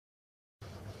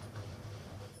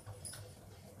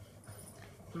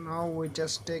Now we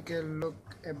just take a look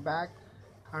back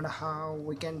and how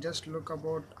we can just look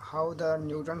about how the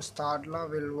Newton's third law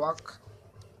will work.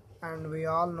 And we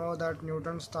all know that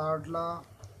Newton's third law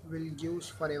will use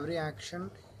for every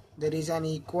action there is an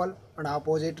equal and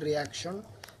opposite reaction.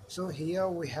 So here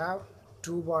we have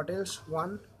two bottles,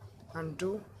 1 and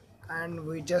 2, and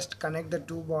we just connect the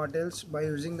two bottles by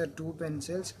using the two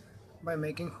pencils by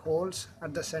making holes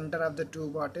at the center of the two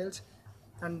bottles,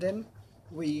 and then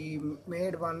we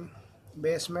made one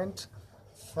basement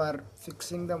for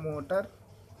fixing the motor,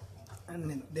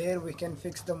 and there we can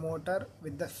fix the motor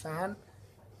with the fan.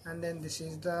 And then this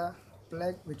is the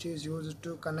plug which is used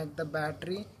to connect the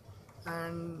battery,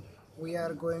 and we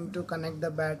are going to connect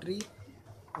the battery.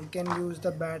 We can use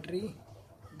the battery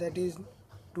that is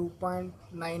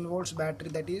 2.9 volts battery,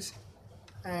 that is.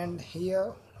 And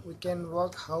here we can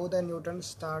work how the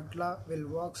Newton's third law will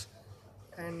works.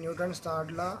 And Newton's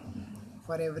third law,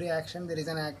 for every action there is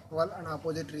an equal and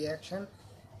opposite reaction.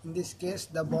 In this case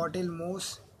the bottle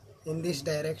moves in this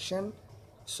direction,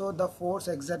 so the force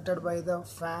exerted by the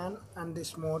fan and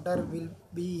this motor will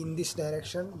be in this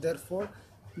direction. Therefore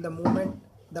the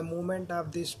movement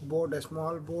of this boat, a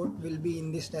small boat, will be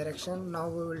in this direction. Now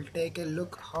we will take a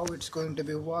look how it's going to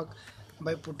be work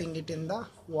by putting it in the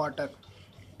water.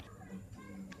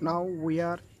 Now we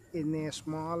are in a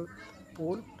small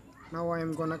pool. Now I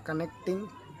am gonna connecting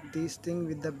this thing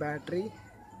with the battery,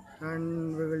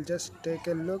 and we will just take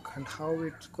a look at how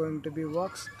it's going to be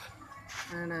works.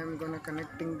 And I am gonna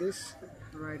connecting this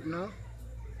right now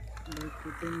by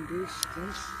putting these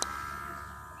things.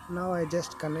 Now I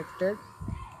just connected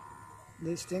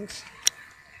these things.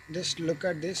 Just look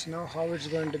at this now how it's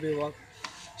going to be work.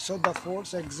 So the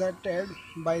force exerted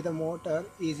by the motor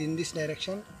is in this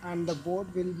direction and the boat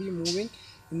will be moving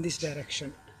in this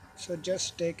direction. So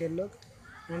just take a look,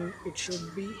 and it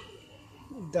should be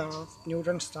the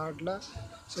Newton's third law.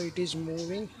 So it is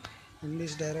moving in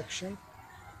this direction.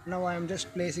 Now I am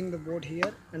just placing the boat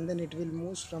here, and then it will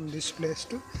move from this place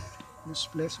to this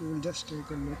place. We will just take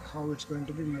a look how it's going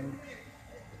to be moved.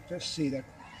 Just see that.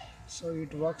 So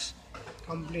it works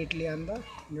completely on the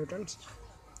Newton's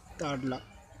third law.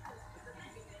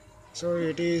 So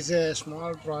it is a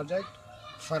small project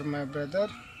for my brother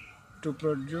to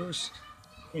produce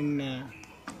in a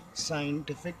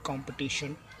scientific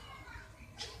competition,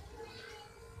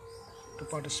 to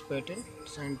participate in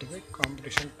scientific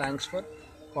competition. Thanks for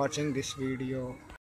watching this video.